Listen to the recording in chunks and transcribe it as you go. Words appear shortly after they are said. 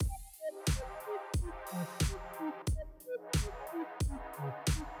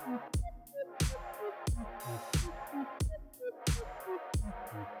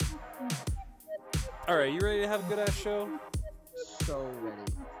All right, you ready to have a good ass show? So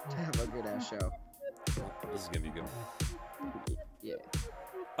ready to have a good ass show. This is gonna be good. Yeah.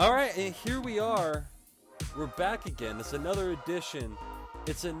 All right, and here we are. We're back again. It's another edition.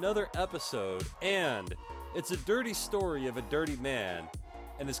 It's another episode, and it's a dirty story of a dirty man,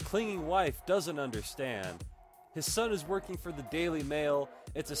 and his clinging wife doesn't understand. His son is working for the Daily Mail.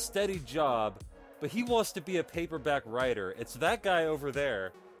 It's a steady job, but he wants to be a paperback writer. It's that guy over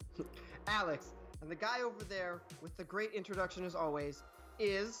there. Alex, and the guy over there with the great introduction as always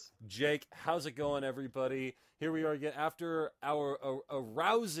is... Jake. How's it going, everybody? Here we are again after our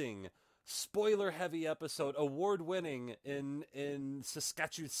arousing, spoiler-heavy episode, award-winning in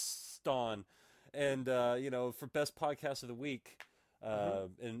Saskatchewan, and for best podcast of the week,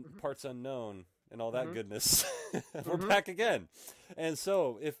 in parts unknown and all that goodness. We're back again, and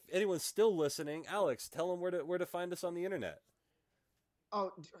so if anyone's still listening, Alex, tell them where to find us on the internet.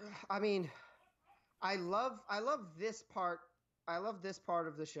 Oh, I mean, I love this part. I love this part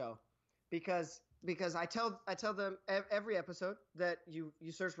of the show because I tell them every episode that you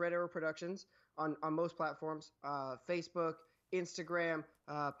search Red Arrow Productions on most platforms, Facebook, Instagram,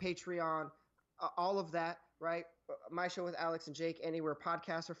 Patreon, all of that, right? My show with Alex and Jake, anywhere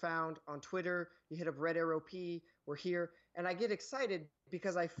podcasts are found, on Twitter, you hit up Red Arrow P, we're here. And I get excited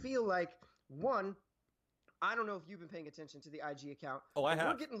because I feel like, one, I don't know if you've been paying attention to the IG account. Oh, I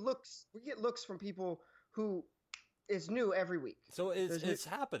have. We get looks from people who is new every week. So it's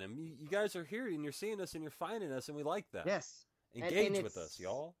happening. You guys are here and you're seeing us and you're finding us, and we like that. Yes. Engage with us,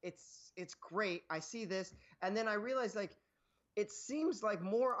 y'all. It's great. I see this, and then I realize, like, it seems like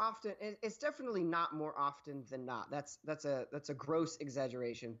more often. It's definitely not more often than not. That's a gross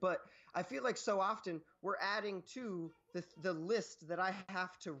exaggeration. But I feel like so often we're adding to the list that I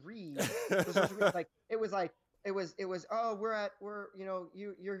have to read. Like it was. Oh,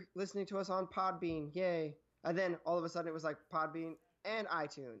 you're listening to us on Podbean, yay! And then all of a sudden it was like Podbean and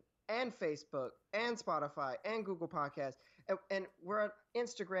iTunes and Facebook and Spotify and Google Podcasts, and we're on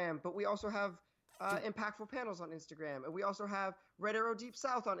Instagram, but we also have Impactful Panels on Instagram, and we also have Red Arrow Deep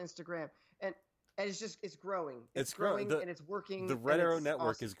South on Instagram, and it's growing. It's growing and it's working. The Red Arrow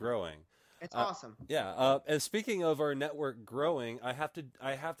Network is growing. It's awesome. Yeah. And speaking of our network growing, I have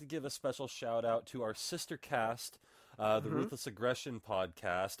to give a special shout out to our sister cast, the Ruthless Aggression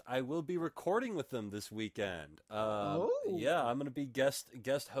podcast. I will be recording with them this weekend. Yeah, I'm going to be guest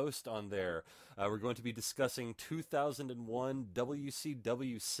host on there. We're going to be discussing 2001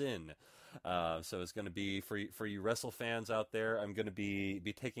 WCW Sin. So it's going to be for you wrestle fans out there. I'm going to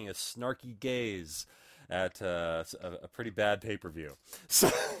be taking a snarky gaze at a pretty bad pay-per-view.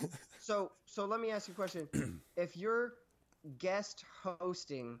 So let me ask you a question. If you're guest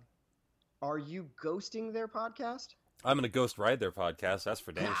hosting, are you ghosting their podcast? I'm going to ghost ride their podcast. That's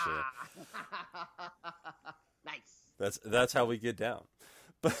for damn sure. Nice. That's how we get down.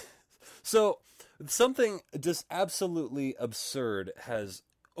 But so something just absolutely absurd has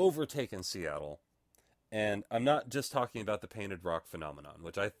overtaken Seattle, and I'm not just talking about the painted rock phenomenon,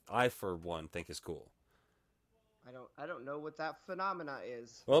 which I for one think is cool. I don't know what that phenomena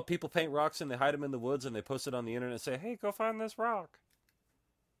is. Well, people paint rocks and they hide them in the woods and they post it on the internet and say, "Hey, go find this rock."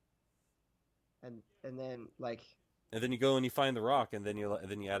 And then like. And then you go and you find the rock, and then you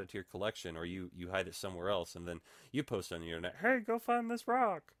add it to your collection, or you hide it somewhere else, and then you post on the internet, "Hey, go find this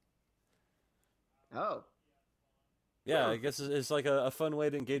rock." Oh. Yeah, I guess it's like a fun way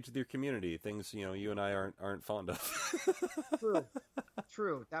to engage with your community. Things you and I aren't fond of.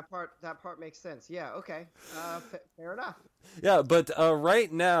 True. That part makes sense. Yeah. Okay. Fair enough. Yeah, but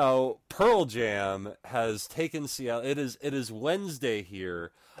right now Pearl Jam has taken Seattle. It is Wednesday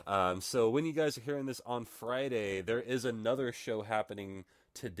here. So when you guys are hearing this on Friday, there is another show happening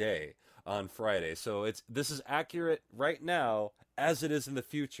today on Friday. So this is accurate right now as it is in the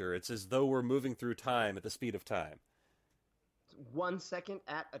future. It's as though we're moving through time at the speed of time. 1 second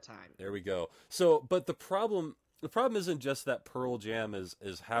at a time. There we go. So, but the problem isn't just that Pearl Jam is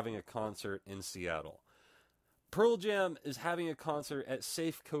having a concert in Seattle. Pearl Jam is having a concert at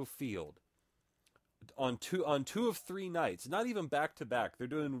Safeco Field on two of 3 nights, not even back to back. They're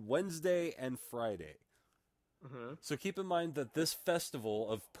doing Wednesday and Friday. Mm-hmm. So keep in mind that this festival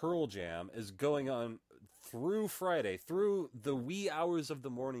of Pearl Jam is going on through Friday, through the wee hours of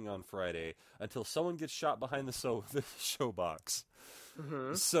the morning on Friday, until someone gets shot behind the show box.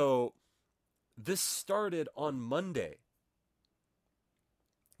 Mm-hmm. So this started on Monday.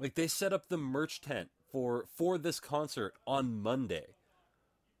 Like, they set up the merch tent for this concert on Monday,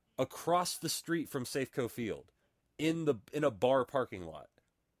 across the street from Safeco Field, in a bar parking lot.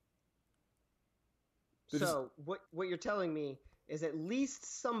 So what you're telling me is at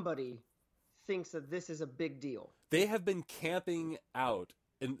least somebody thinks that this is a big deal. They have been camping out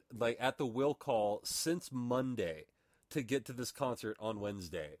at the will call since Monday to get to this concert on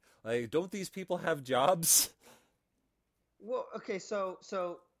Wednesday. Like, don't these people have jobs? Well, okay, so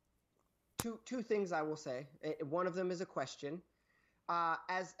two things I will say. One of them is a question.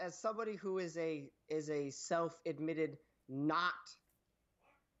 As somebody who is a self-admitted not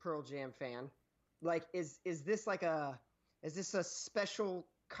Pearl Jam fan, like is this a special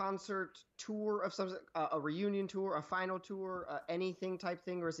concert tour of some a reunion tour, a final tour, anything type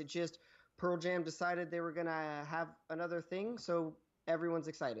thing, or is it just Pearl Jam decided they were gonna have another thing, so everyone's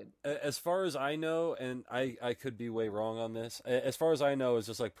excited? As far as I know, and I could be way wrong on this, as far as I know, it's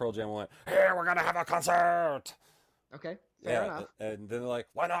just like Pearl Jam went, "Here, we're gonna have a concert." Okay, fair enough. And then they're like,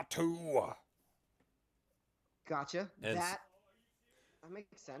 "Why not two?" Gotcha. And That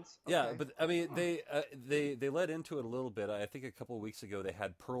makes sense. yeah, Okay. but I mean, they led into it a little bit. I think a couple of weeks ago they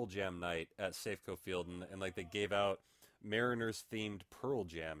had Pearl Jam night at Safeco Field, and like they gave out Mariners themed Pearl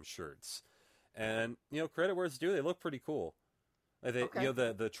Jam shirts, and credit where it's due, they look pretty cool. Like Okay.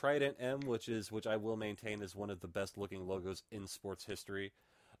 The Trident M, which I will maintain is one of the best looking logos in sports history.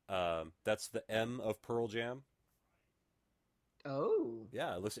 That's the M of Pearl Jam. Oh.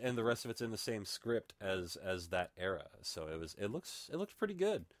 Yeah, it looks, and the rest of it's in the same script as that era. So it looks pretty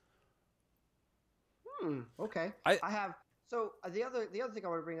good. Okay. I I have the other thing I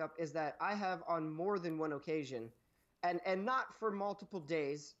want to bring up is that I have on more than one occasion, and not for multiple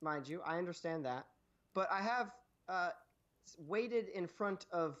days, mind you. I understand that, but I have waited in front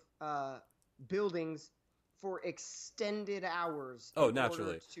of buildings for extended hours Oh, in order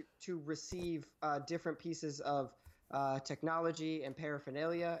naturally. to receive different pieces of technology and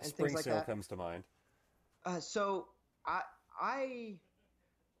paraphernalia and Spring things like Sale that. comes to mind. So I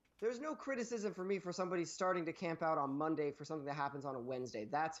there's no criticism for me for somebody starting to camp out on Monday for something that happens on a Wednesday.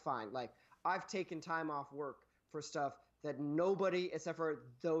 That's fine. Like, I've taken time off work for stuff that nobody except for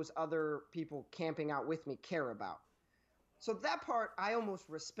those other people camping out with me care about. So that part I almost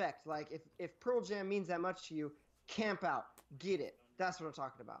respect. Like, if Pearl Jam means that much to you, camp out, get it. That's what I'm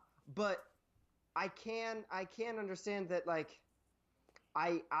talking about. But I can understand that, like,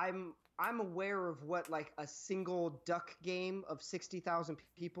 I'm aware of what like a single duck game of 60,000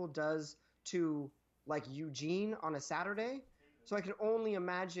 people does to like Eugene on a Saturday. So I can only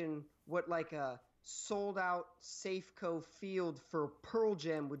imagine what like a sold out Safeco field for Pearl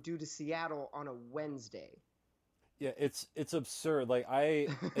Jam would do to Seattle on a Wednesday. Yeah, it's absurd. Like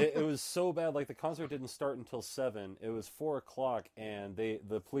it was so bad. Like the concert didn't start until 7. It was 4 o'clock, and the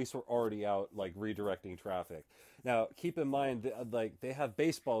police were already out like redirecting traffic. Now keep in mind, like they have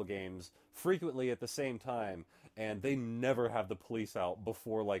baseball games frequently at the same time, and they never have the police out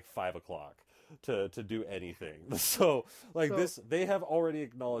before like 5 o'clock to do anything. So like So this, they have already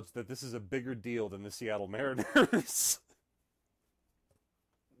acknowledged that this is a bigger deal than the Seattle Mariners.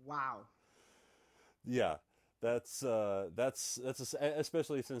 wow. Yeah,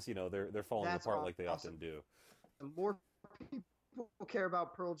 especially since they're falling That's apart like they awesome. often do. More people care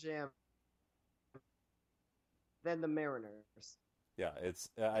about Pearl Jam than the Mariners. Yeah, it's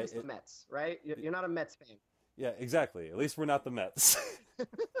At least the Mets, right? You're not a Mets fan. yeah, exactly. At least we're not the Mets.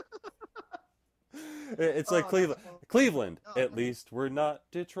 It's like Oh, that's Cleveland. Cleveland. oh, At least we're not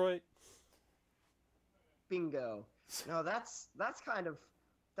Detroit. bingo. No, that's kind of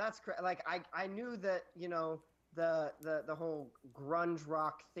like I knew that the whole grunge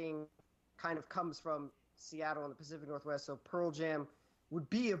rock thing kind of comes from Seattle and the Pacific Northwest, so Pearl Jam would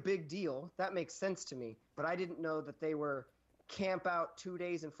be a big deal. That makes sense to me, but I didn't know that they were camp out 2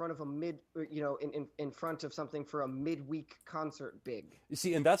 days in front of in front of something for a midweek concert big. You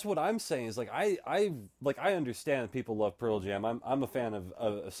see, and that's what I'm saying is like I understand people love Pearl Jam. I'm a fan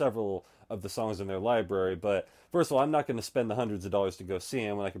of several of the songs in their library, but first of all, I'm not going to spend the hundreds of dollars to go see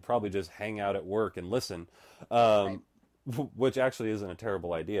them when I could probably just hang out at work and listen. Right. Which actually isn't a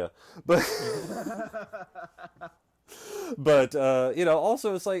terrible idea, but but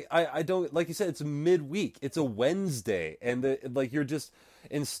also it's like I don't, like you said, it's midweek, it's a Wednesday, and like you're just,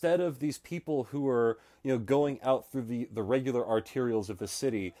 instead of these people who are going out through the regular arterials of the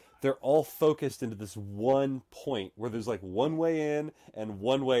city, they're all focused into this one point where there's like one way in and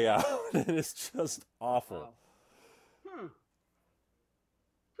one way out, and it's just awful. Wow.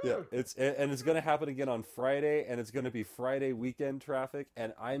 Yeah, it's going to happen again on Friday, and it's going to be Friday weekend traffic,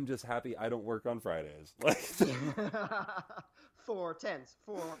 and I'm just happy I don't work on Fridays. Like 4 tenths,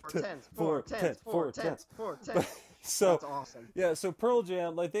 4 tenths. So That's awesome. yeah, so Pearl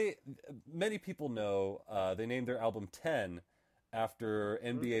Jam, like many people know, they named their album 10 after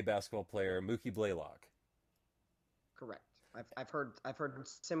NBA basketball player Mookie Blaylock. Correct. I've heard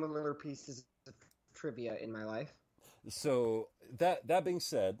similar pieces of trivia in my life. So that being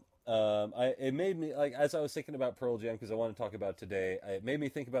said, it made me like as I was thinking about Pearl Jam because I want to talk about it today. It made me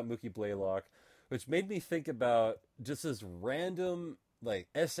think about Mookie Blaylock, which made me think about just this random like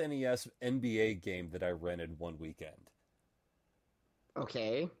SNES NBA game that I rented one weekend.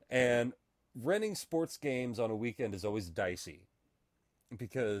 Okay. And renting sports games on a weekend is always dicey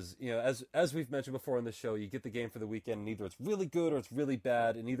because as we've mentioned before on the show, you get the game for the weekend, and either it's really good or it's really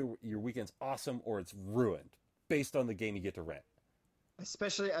bad, and either your weekend's awesome or it's ruined based on the game you get to rent.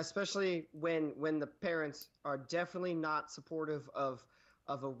 Especially when the parents are definitely not supportive of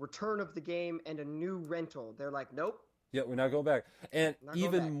a return of the game and a new rental. They're like, nope, Yeah, we're not going back. And not going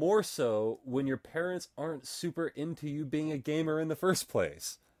even back. more so when your parents aren't super into you being a gamer in the first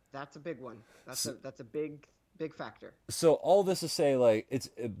place. That's a big one. That's a big factor. So all this to say, like,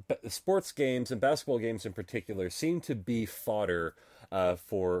 sports games and basketball games in particular seem to be fodder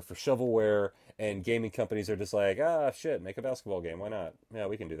for shovelware, and gaming companies are just like, shit, make a basketball game. Why not? Yeah,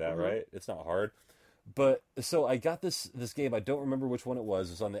 we can do that, Mm-hmm. right? It's not hard. But so I got this game. I don't remember which one it was.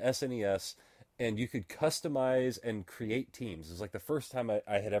 It was on the SNES, and you could customize and create teams. It was like the first time I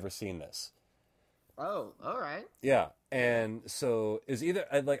had ever seen this. Oh, all right. Yeah, and so is either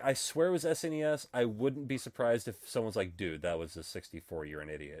I swear it was SNES. I wouldn't be surprised if someone's like, "Dude, that was a 64. You're an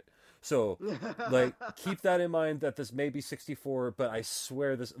idiot." So, like, keep that in mind that this may be 64, but I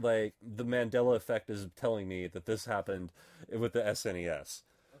swear this like the Mandela effect is telling me that this happened with the SNES.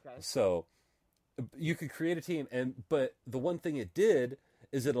 Okay. So you could create a team, but the one thing it did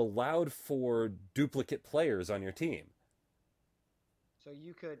is it allowed for duplicate players on your team. So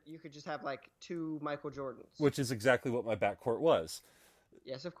you could just have like two Michael Jordans. Which is exactly what my backcourt was.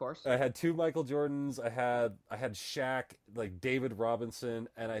 Yes, of course. I had two Michael Jordans. I had Shaq, like David Robinson,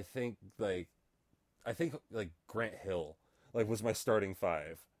 and I think Grant Hill, like was my starting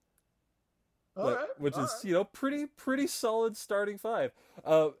five. All right. Which all is right. pretty solid starting five.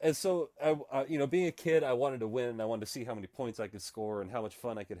 And so being a kid, I wanted to win. And I wanted to see how many points I could score and how much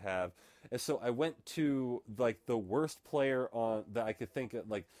fun I could have. And so I went to like the worst player on that I could think of,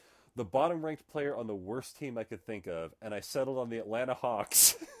 like the bottom ranked player on the worst team I could think of, and I settled on the Atlanta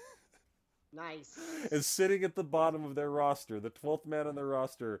Hawks. Nice. And sitting at the bottom of their roster, the 12th man on their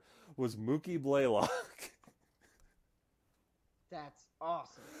roster, was Mookie Blaylock. That's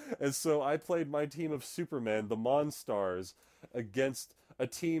awesome. And so I played my team of Supermen, the Monstars, against a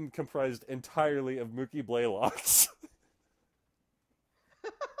team comprised entirely of Mookie Blaylocks.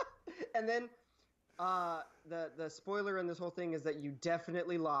 And then the spoiler in this whole thing is that you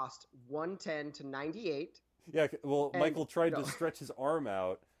definitely lost 110-98. Yeah, well, And Michael tried no. to stretch his arm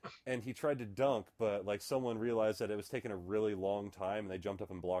out, and he tried to dunk, but like someone realized that it was taking a really long time, and they jumped up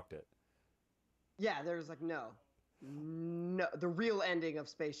and blocked it. Yeah, there's like no, the real ending of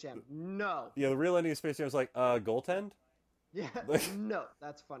Space Jam. No. Yeah, the real ending of Space Jam was like, goaltend? Yeah, Like, no,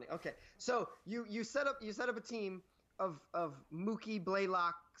 that's funny. Okay, so you set up a team of Mookie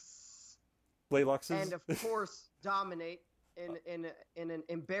Blaylocks Blaylocks and is... of course dominate in an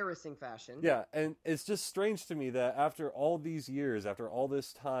embarrassing fashion. Yeah, and it's just strange to me that after all these years, after all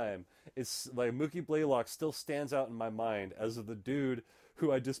this time, it's like Mookie Blaylock still stands out in my mind as the dude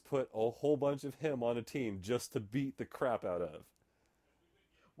who I just put a whole bunch of him on a team just to beat the crap out of.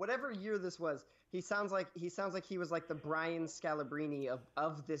 Whatever year this was, he sounds like he was like the Brian Scalabrine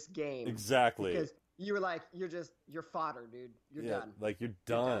of this game. Exactly. Because you were like, you're fodder, dude. You're done. Like you're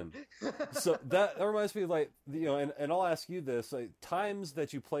You're done. done. So that reminds me of like and I'll ask you this, like times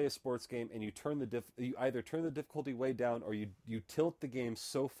that you play a sports game and you either turn the difficulty way down or you tilt the game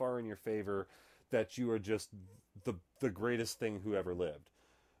so far in your favor that you are just the greatest thing who ever lived.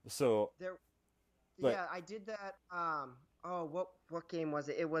 So There, like yeah, I did that. What game was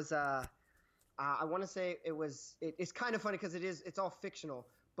it? It was I want to say it was. It's kind of funny because it's all fictional.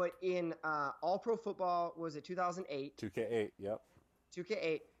 But in All Pro Football, was it 2008? 2K8, yep.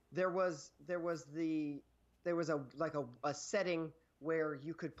 2K8. There was a setting where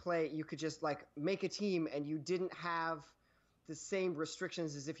you could play. You could just like make a team, and you didn't have the same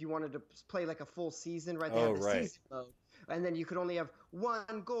restrictions as if you wanted to play like a full season. Right? They Oh, had the right. season mode, and then you could only have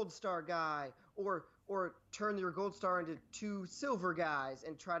one gold star guy, or turn your gold star into two silver guys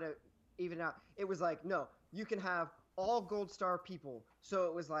and try to even out. It was like, no, you can have all gold star people. So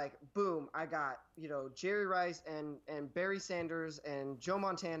it was like, boom, I got, Jerry Rice and Barry Sanders and Joe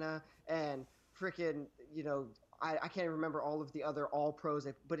Montana and freaking, I can't even remember all of the other all pros,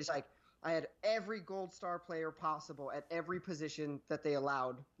 but it's like I had every gold star player possible at every position that they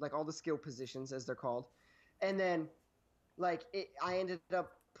allowed, like all the skill positions as they're called. And then I ended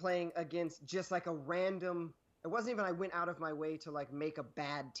up playing against just like a random it wasn't even I went out of my way to like make a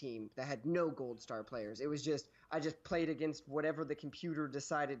bad team that had no gold star players. It was just I just played against whatever the computer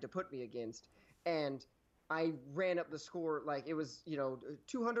decided to put me against, and I ran up the score like it was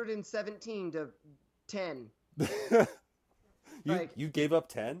 217 to 10. you Like you gave up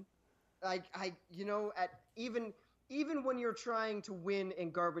 10? I at even when you're trying to win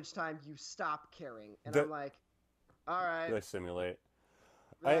in garbage time, you stop caring, and That I'm like, all right, I simulate.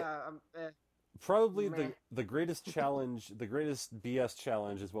 I yeah, probably meh. the greatest challenge, the greatest BS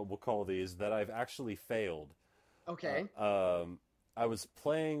challenge is what we'll call these that I've actually failed. Okay, I was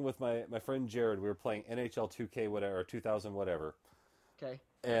playing with my friend Jared. We were playing NHL 2K whatever, or 2000 whatever, okay.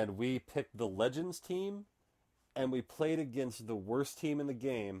 and we picked the Legends team, and we played against the worst team in the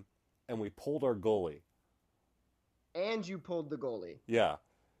game, and we pulled our goalie. And you pulled the goalie. Yeah,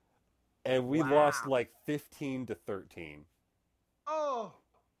 and we lost Wow. like 15-13. Oh,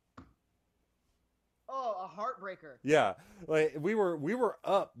 oh, a heartbreaker. Yeah, like we were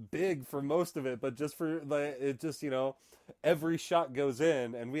up big for most of it, but just for like it just every shot goes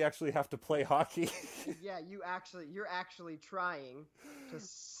in, and we actually have to play hockey. Yeah, you're actually trying to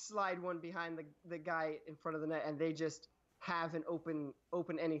slide one behind the guy in front of the net, and they just have an open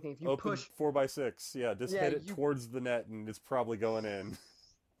anything. If you Open push, 4x6, yeah, just yeah, hit it towards the net, and it's probably going in.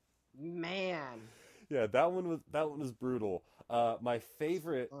 man, Yeah, that one was brutal. My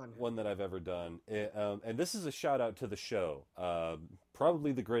favorite fun. one that I've ever done, and this is a shout out to the show.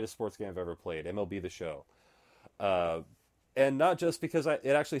 Probably the greatest sports game I've ever played, MLB The Show. Uh, and not just because it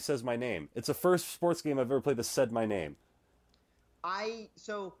actually says my name. It's the first sports game I've ever played that said my name. I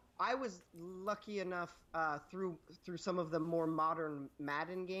was lucky enough through some of the more modern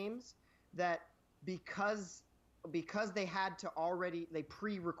Madden games that because they had to already they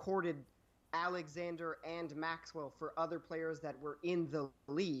pre-recorded Alexander and Maxwell for other players that were in the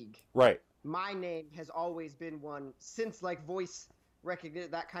league. Right. My name has always been one since like voice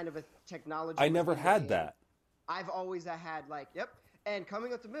recognition, that kind of a technology I was never in the had game. that. I've always had like, yep. And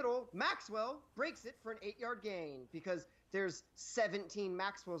coming up the middle, Maxwell breaks it for an 8-yard gain because there's 17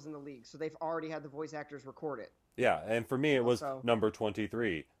 Maxwells in the league, so they've already had the voice actors record it. Yeah, and for me it was So number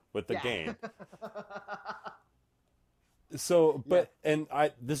 23 with the yeah, game. So, yeah.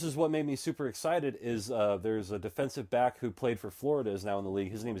 this is what made me super excited is there's a defensive back who played for Florida is now in the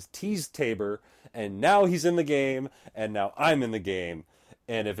league. His name is Tease Tabor, and now he's in the game, and now I'm in the game,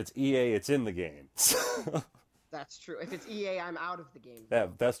 and if it's EA, it's in the game. That's true. If it's EA, I'm out of the game.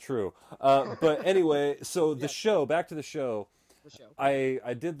 That's true. But anyway, so the Yes, show, back to the show. the show.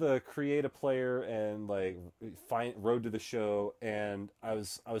 I did the create a player and like find road to the show, and I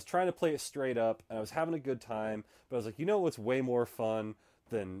was trying to play it straight up, and I was having a good time. But I was like, what's way more fun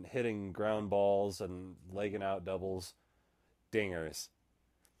than hitting ground balls and legging out doubles? Dingers.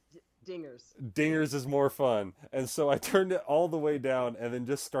 Dingers. Dingers is more fun, and so I turned it all the way down, and then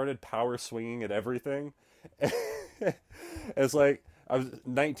just started power swinging at everything. It's like I was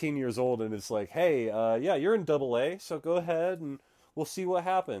 19 years old, and it's like, hey, yeah, you're in Double A, so go ahead and we'll see what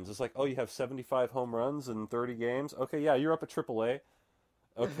happens. It's like, oh, you have 75 home runs in 30 games. Okay, yeah, you're up at Triple A.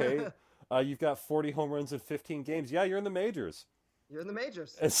 Okay, you've got 40 home runs in 15 games. Yeah, you're in the majors. You're in the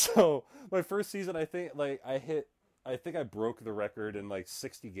majors. And so my first season, I think I broke the record in like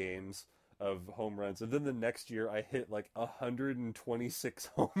 60 games of home runs, and then the next year I hit like 126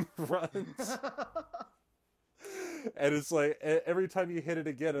 home runs. And it's like every time you hit it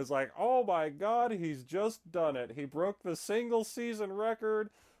again, it's like, oh my God, he's just done it. He broke the single season record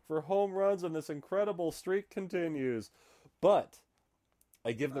for home runs, and this incredible streak continues. But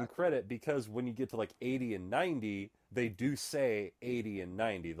I give them credit because when you get to like 80 and 90, they do say 80 and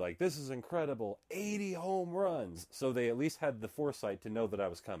 90. Like, this is incredible, 80 home runs. So they at least had the foresight to know that I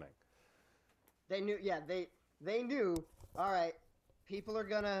was coming. They knew. Yeah, they knew. All right, people are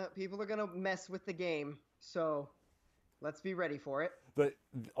gonna mess with the game. So let's be ready for it. But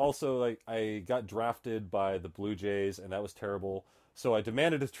also, like, I got drafted by the Blue Jays, and that was terrible. So I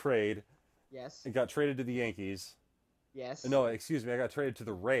demanded a trade Yes. and got traded to the Yankees. Yes. No, excuse me, I got traded to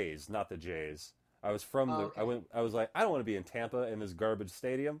the Rays, not the Jays. I was from okay. I was like, I don't want to be in Tampa in this garbage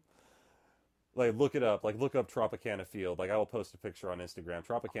stadium. Like, look it up. Like, look up Tropicana Field. Like, I will post a picture on Instagram.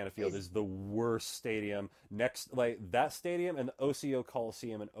 Tropicana Field is the worst stadium. Next, like, that stadium and the OCO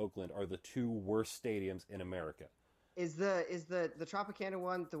Coliseum in Oakland are the two worst stadiums in America. Is the Tropicana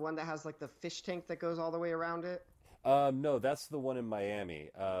one the one that has like the fish tank that goes all the way around it? No, that's the one in Miami.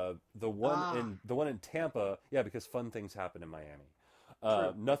 The one in Tampa, yeah, because fun things happen in Miami.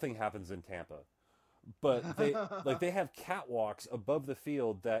 True. Nothing happens in Tampa. but they have catwalks above the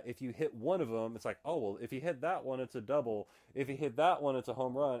field that if you hit one of them, it's like, oh well, if you hit that one, it's a double. If you hit that one, it's a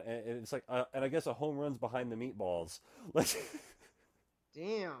home run, and it's like, and I guess a home run's behind the meatballs. Like,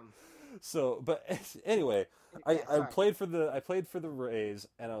 Damn. so, but anyway, Yeah, I sorry. played for the Rays,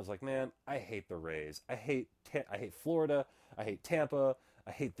 and I was like, man, I hate the Rays. I hate Florida. I hate Tampa.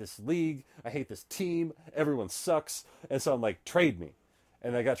 I hate this league. I hate this team. Everyone sucks. And so I'm like, trade me.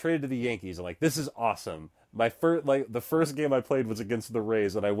 And I got traded to the Yankees. I'm like, this is awesome. The first game I played was against the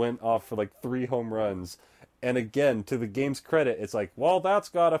Rays, and I went off for like 3 home runs. And again, to the game's credit, it's like, well, that's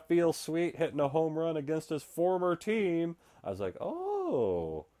gotta feel sweet hitting a home run against his former team. I was like,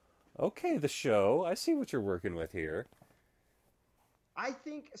 oh, okay, the show. I see what you're working with here. I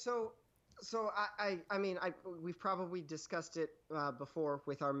think so. I mean, we've probably discussed it before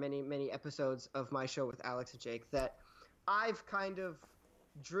with our many episodes of my show with Alex and Jake that I've kind of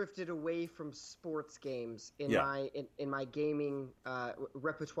drifted away from sports games in Yeah. my gaming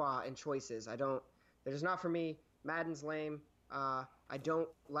repertoire and choices. I don't. They're just not for me. Madden's lame. I don't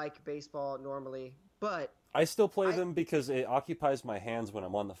like baseball normally, but I still play I them because it occupies my hands when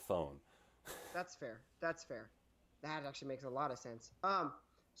I'm on the phone. that's fair. That's fair. That actually makes a lot of sense.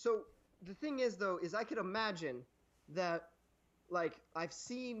 So the thing is, though, is I could imagine that, like, I've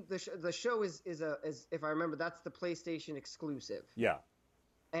seen the show is if I remember, that's the PlayStation exclusive, Yeah.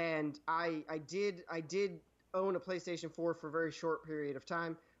 and I did own a PlayStation 4 for a very short period of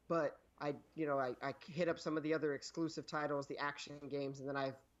time, but I hit up some of the other exclusive titles, the action games, and then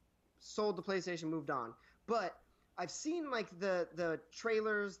I've sold the PlayStation, moved on. But I've seen like the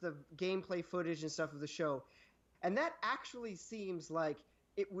trailers, the gameplay footage and stuff of the show, and that actually seems like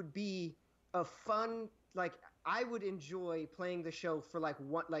it would be a fun, like I would enjoy playing the show for like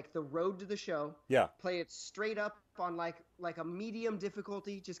the road to the show. Yeah. Play it straight up on like a medium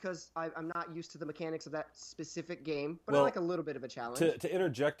difficulty, just because I'm not used to the mechanics of that specific game, but I like Well, a little bit of a challenge. to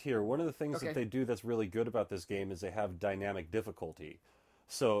interject here, one of the things that Okay. they do that's really good about this game is they have dynamic difficulty.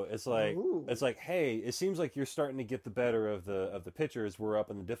 So Ooh. it's like, hey, it seems like you're starting to get the better of the pitchers. We're up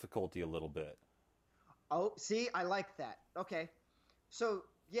in the difficulty a little bit. Oh, see, I like that. Okay. So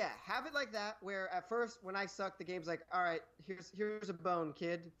yeah, have it like that. Where at first, when I suck, the game's like, all right, here's a bone,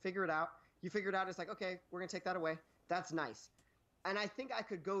 kid. Figure it out. You figure it out. It's like, okay, we're gonna take that away. That's nice. And I think I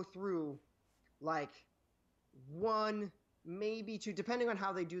could go through like one, maybe two, depending on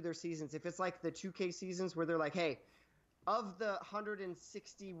how they do their seasons. If it's like the 2K seasons where they're like, hey, of the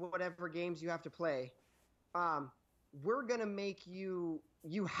 160 whatever games you have to play, um, we're gonna make you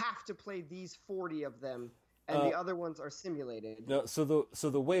have to play these 40 of them, and Uh, the other ones are simulated. no,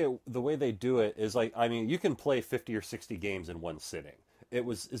 the way they do it is like, I mean, you can play 50 or 60 games in one sitting.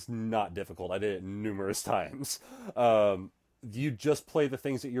 It's not difficult. I did it numerous times. You just play the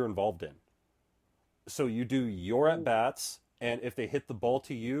things that you're involved in. So you do your at bats, and if they hit the ball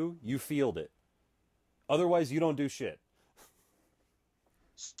to you, you field it. Otherwise, you don't do shit.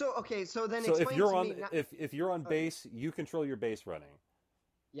 So okay, so then So explain to me. Not, if you're on base, you control your base running.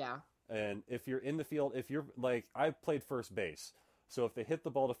 yeah. And if you're in the field, if you're like, I played first base, so if they hit the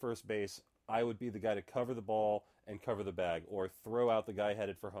ball to first base, I would be the guy to cover the ball and cover the bag, or throw out the guy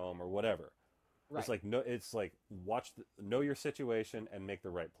headed for home, or whatever. It's Right. like, no, it's like, know your situation and make the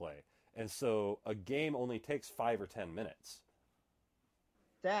right play. And so a game only takes 5 or 10 minutes.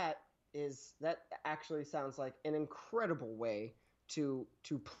 That actually sounds like an incredible way to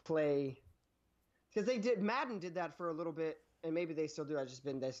play, because they did Madden did that for a little bit, and maybe they still do. I've just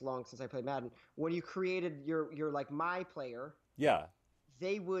been this long since I played Madden. When you created your like my player, Yeah,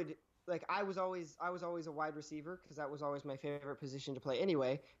 they would like I was always a wide receiver because that was always my favorite position to play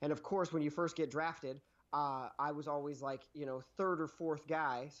anyway. And of course, when you first get drafted, I was always like third or fourth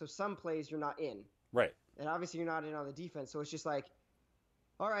guy. So some plays you're not in, right. and obviously you're not in on the defense. So it's just like,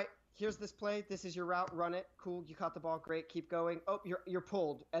 all right, here's this play. This is your route. Run it. Cool. You caught the ball. Great. Keep going. Oh, you're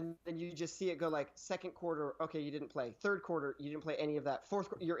pulled, and then you just see it go like second quarter. Okay, you didn't play. Third quarter, you didn't play any of that.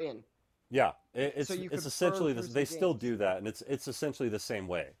 Fourth, you're in. Yeah, So you it's could burn essentially through this. some They still games. do that, and it's essentially the same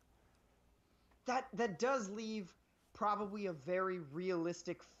way. That does leave probably a very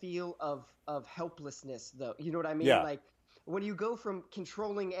realistic feel of helplessness, though. You know what I mean? Yeah, Like when you go from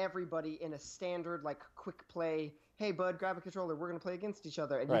controlling everybody in a standard like quick play, hey bud, grab a controller, we're gonna play against each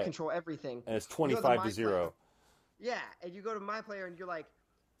other, and you right. control everything. And it's You go to 25 to my player, 0. yeah, and you go to my player, and you're like,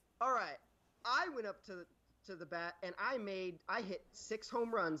 all right, I went up to the bat, and I hit 6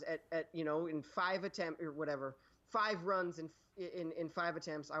 home runs at in 5 attempts or whatever, 5 runs in 5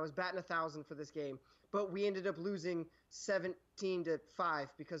 attempts. I was batting 1,000 for this game, but we ended up losing 17-5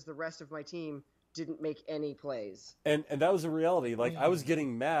 because the rest of my team didn't make any plays. And that was a reality. Like, I was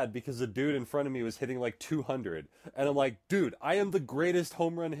getting mad because the dude in front of me was hitting like 200. And I'm like, dude, I am the greatest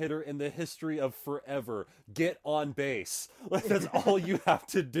home run hitter in the history of forever. Get on base. Like, that's all you have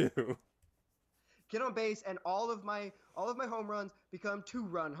to do. Get on base, and all of my home runs become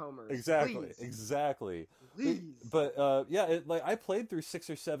 2-run homers. Exactly. Please. Exactly. Please. But yeah, like I played through 6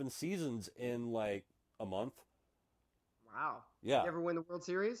 or 7 seasons in like a month. Wow. Yeah. You ever win the World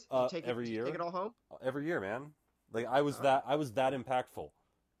Series? Every year. Take it all home? Every year, man. Like I was that impactful.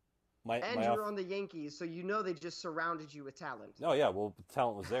 You're on the Yankees, so you know they just surrounded you with talent. Oh yeah, well, the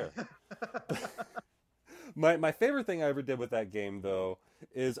talent was there. My favorite thing I ever did with that game though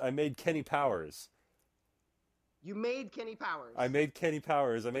is I made Kenny Powers. You made Kenny Powers. I made Kenny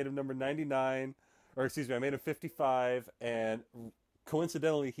Powers. I made him number 99, or excuse me, I made him 55, and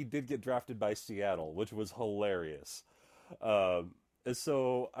coincidentally, he did get drafted by Seattle, which was hilarious. And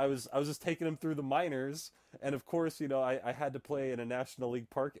so I was just taking him through the minors, and of course, I had to play in a National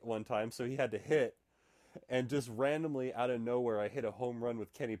League park at one time, so he had to hit. And just randomly out of nowhere, I hit a home run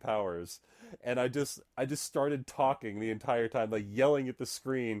with Kenny Powers, and I just started talking the entire time, like yelling at the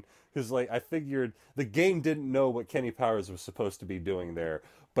screen, because like I figured the game didn't know what Kenny Powers was supposed to be doing there,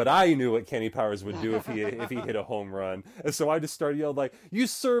 but I knew what Kenny Powers would do if he hit a home run, and so I just started yelling like, "You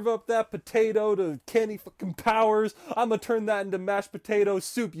serve up that potato to Kenny fucking Powers, I'm gonna turn that into mashed potato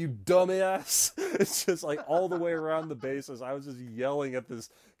soup, you dumbass!" It's just like all the way around the bases, I was just yelling at this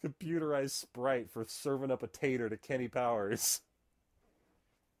computerized sprite for serving up a tater to Kenny Powers.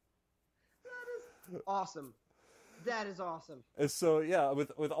 That is awesome. That is awesome. And so yeah,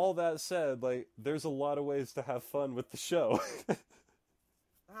 with all that said, like there's a lot of ways to have fun with the show.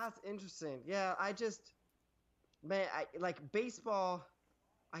 That's interesting. Yeah, I like baseball.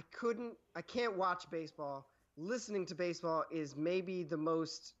 I can't watch baseball. Listening to baseball is maybe the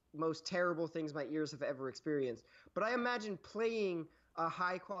most terrible things my ears have ever experienced. But I imagine playing a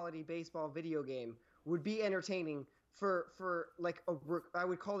high quality baseball video game would be entertaining for like I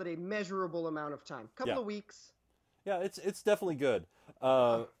would call it a measurable amount of time, couple of weeks. Yeah, it's definitely good.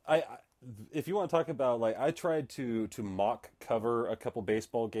 If you want to talk about, like, I tried to mock cover a couple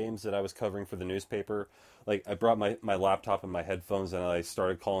baseball games that I was covering for the newspaper. Like, I brought my laptop and my headphones, and I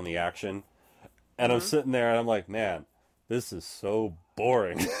started calling the action. And I'm sitting there, and I'm like, man, this is so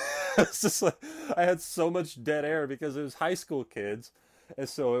boring. It's just like I had so much dead air because it was high school kids, and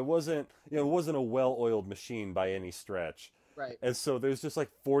so it wasn't a well-oiled machine by any stretch. Right. And so there's just like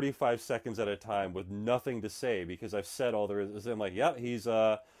 45 seconds at a time with nothing to say because I've said all there is. I'm like, yeah, he's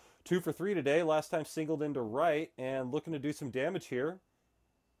 2 for 3 today. Last time singled into right and looking to do some damage here.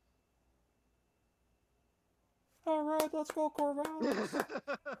 All right, let's go, Corvallis.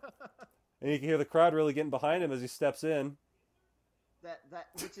 And you can hear the crowd really getting behind him as he steps in.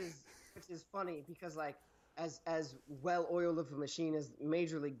 Which is funny because like as well oiled of a machine as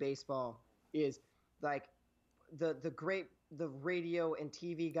Major League Baseball is, like the radio and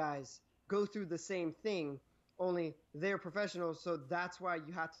TV guys go through the same thing, only they're professionals, so that's why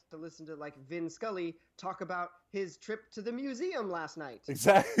you have to listen to like Vin Scully talk about his trip to the museum last night.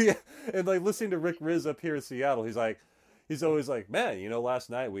 Exactly. And like listening to Rick Riz up here in Seattle, he's always like, man, last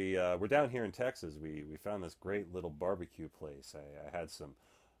night we're down here in Texas. We found this great little barbecue place. I had some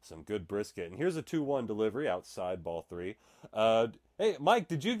good brisket, and here's a 2-1 delivery outside ball 3. Hey, Mike,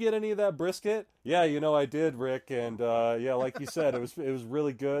 did you get any of that brisket? Yeah, I did, Rick, and yeah, like you said, it was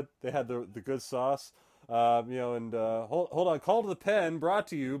really good. They had the good sauce. And hold on, Call to the Pen brought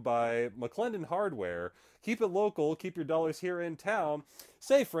to you by McClendon Hardware. Keep it local, keep your dollars here in town.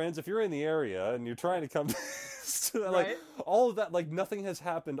 Say, friends, if you're in the area and you're trying to come like all of that, like nothing has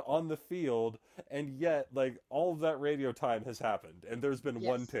happened on the field, and yet like all of that radio time has happened, and there's been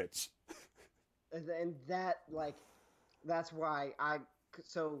one pitch. And that, like, that's why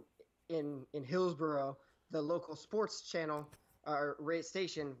so in Hillsboro, the local sports channel or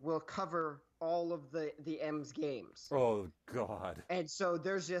station will cover all of the M's games. Oh God! And so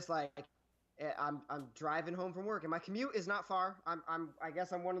there's just like, I'm driving home from work, and my commute is not far. I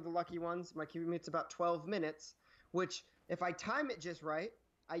guess I'm one of the lucky ones. My commute's about 12 minutes, which if I time it just right,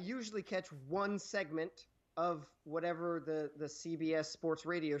 I usually catch one segment of whatever the CBS sports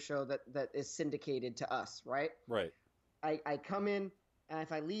radio show that is syndicated to us, right? Right. I come in, and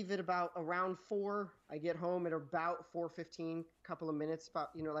if I leave it about around 4, I get home at about 4:15, couple of minutes, about,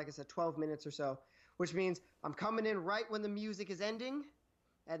 like I said, 12 minutes or so, which means I'm coming in right when the music is ending,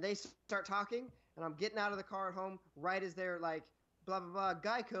 and they start talking, and I'm getting out of the car at home right as they're like, blah, blah, blah,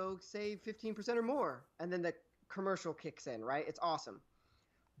 Geico, save 15% or more. And then the commercial kicks in, right? It's awesome.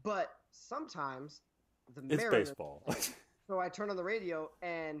 But sometimes the It's Mariners, baseball. so I turn on the radio,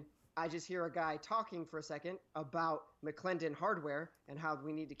 and I just hear a guy talking for a second about McClendon hardware and how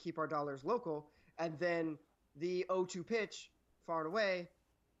we need to keep our dollars local, and then the 0-2 pitch far and away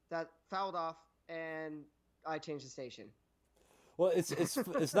that fouled off, and I changed the station. Well,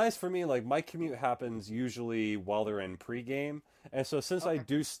 it's nice for me. Like my commute happens usually while they're in pregame, and so since I Okay.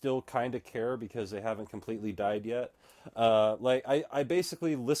 do still kind of care because they haven't completely died yet, like I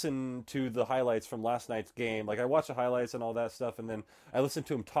basically listen to the highlights from last night's game. Like I watch the highlights and all that stuff, and then I listen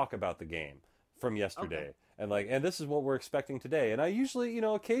to them talk about the game from Okay. yesterday, and this is what we're expecting today. And I usually,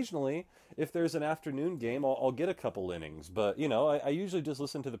 occasionally, if there's an afternoon game, I'll get a couple innings, but I usually just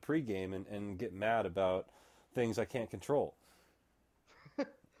listen to the pregame and get mad about things I can't control.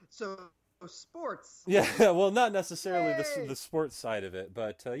 So sports. Yeah, well, not necessarily the Yay! sports side of it,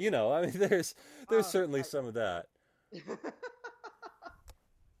 but I mean, there's Uh, certainly I, some of that.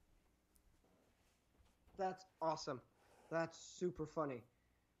 that's awesome. That's super funny.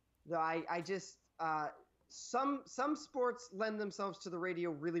 I just some sports lend themselves to the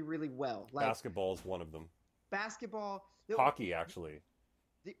radio really really well. Like Basketball is one of them. basketball. Hockey, actually.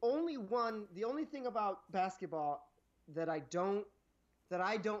 The only thing about basketball that I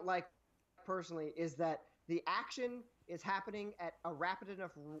don't like personally is that the action is happening at a rapid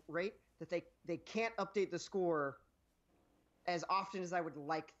enough rate that they can't update the score as often as I would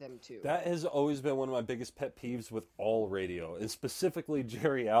like them to. That has always been one of my biggest pet peeves with all radio, and specifically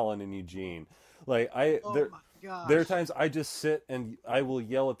Jerry Allen and Eugene. Like Oh my there are gosh. times I just sit and I will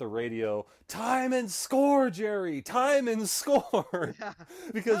yell at the radio, "Time and score, Jerry! Time and score!" Yeah.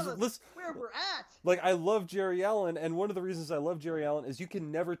 Because Tell us listen, where we're at. like I love Jerry Allen, and one of the reasons I love Jerry Allen is you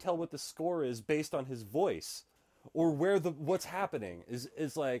can never tell what the score is based on his voice or where the what's happening is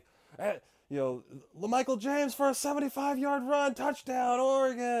like. You know, LaMichael James for a 75-yard run, touchdown,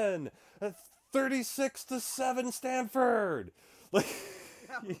 Oregon, 36-7 Stanford. Like,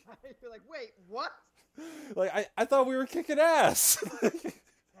 Yeah, right. You're like, wait, what? like I thought we were kicking ass.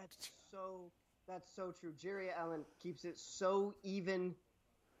 That's that's so true. Jerry Allen keeps it so even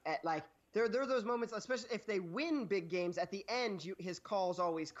at like there are those moments, especially if they win big games at the end, his call's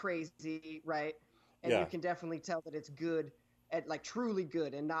always crazy, right? And you Yeah. can definitely tell that it's good at like truly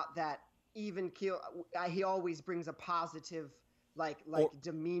good and not that even keel. He always brings a positive like or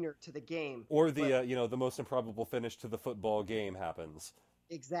demeanor to the game. or But the most improbable finish to the football game happens.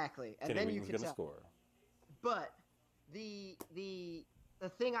 exactly. And Kenny then you Wheaton's can gonna tell. score. But the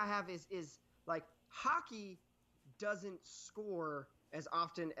thing I have is like hockey doesn't score as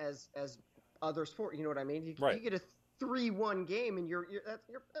often as other sport. You know what I mean? You Right. get a 3-1 game and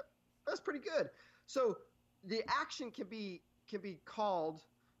that's pretty good. So the action can be called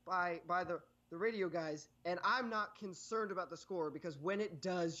by the radio guys, and I'm not concerned about the score because when it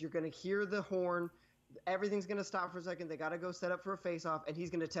does, you're going to hear the horn. Everything's going to stop for a second. They got to go set up for a face-off, and he's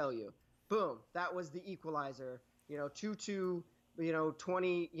going to tell you, boom, that was the equalizer. 2-2,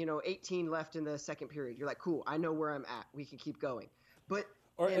 20, 18 left in the second period. You're like, cool, I know where I'm at. We can keep going. But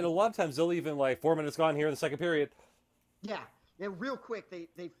And and a lot of times they'll even like 4 minutes gone here in the second period. yeah, and real quick they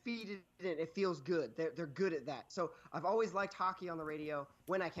feed it in. It feels good. They're good at that. So I've always liked hockey on the radio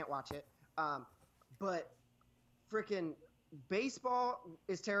when I can't watch it. But freaking baseball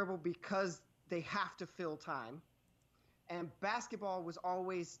is terrible because they have to fill time. And basketball was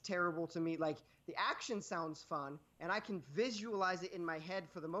always terrible to me. Like the action sounds fun, and I can visualize it in my head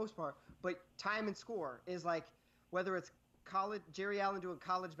for the most part. But time and score is like whether it's college Jerry Allen doing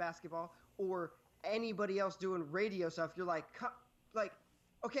college basketball or anybody else doing radio stuff. You're like,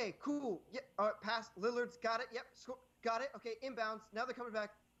 okay, cool. Yeah, pass. Lillard's got it. Yep, score, got it. Okay, inbounds. Now they're coming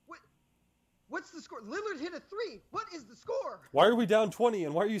back. What's the score? Lillard hit a three. What is the score? Why are we down 20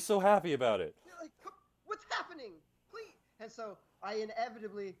 and why are you so happy about it? You're like, what's happening? Please. And so I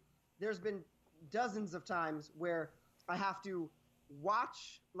inevitably, there's been dozens of times where I have to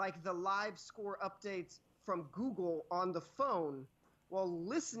watch like the live score updates from Google on the phone while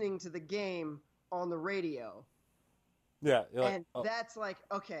listening to the game on the radio. Yeah, you're like, And oh, that's like,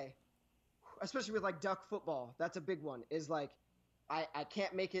 okay, especially with like duck football, that's a big one. Is like, I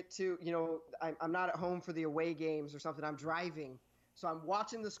can't make it to, I'm not at home for the away games or something. I'm driving. So I'm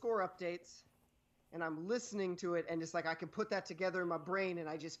watching the score updates and I'm listening to it. And it's like I can put that together in my brain and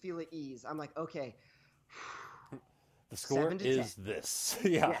I just feel at ease. I'm like, okay, the score 7 to is 10. this.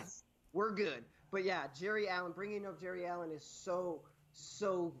 Yeah. Yes, we're good. But yeah, Jerry Allen, bringing up Jerry Allen is so,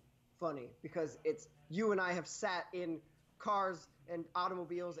 so funny because it's you and I have sat in cars and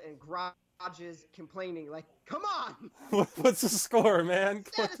automobiles and garages complaining like, come on, What's the score, man?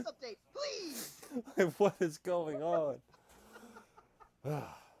 status update, please. What is going on?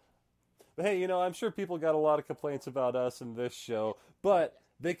 But hey, I'm sure people got a lot of complaints about us in this show, but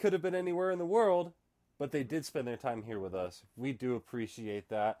They could have been anywhere in the world, but they did spend their time here with us. We do appreciate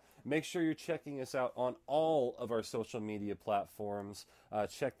that. Make sure you're checking us out on all of our social media platforms.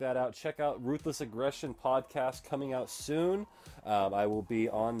 Check that out. Check out Ruthless Aggression Podcast coming out soon. I will be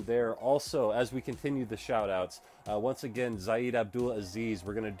on there also as we continue the shout-outs. Once again, Zaid Abdul Aziz,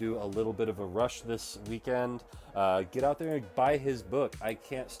 we're going to do a little bit of a rush this weekend. Get out there and buy his book. I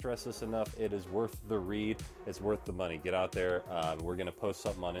can't stress this enough. It is worth the read. It's worth the money. Get out there. We're going to post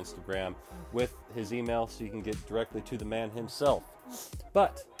something on Instagram with his email so you can get directly to the man himself.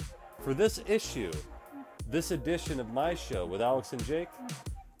 But for this issue, this edition of my show with Alex and Jake,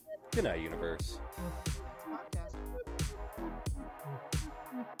 good night, universe.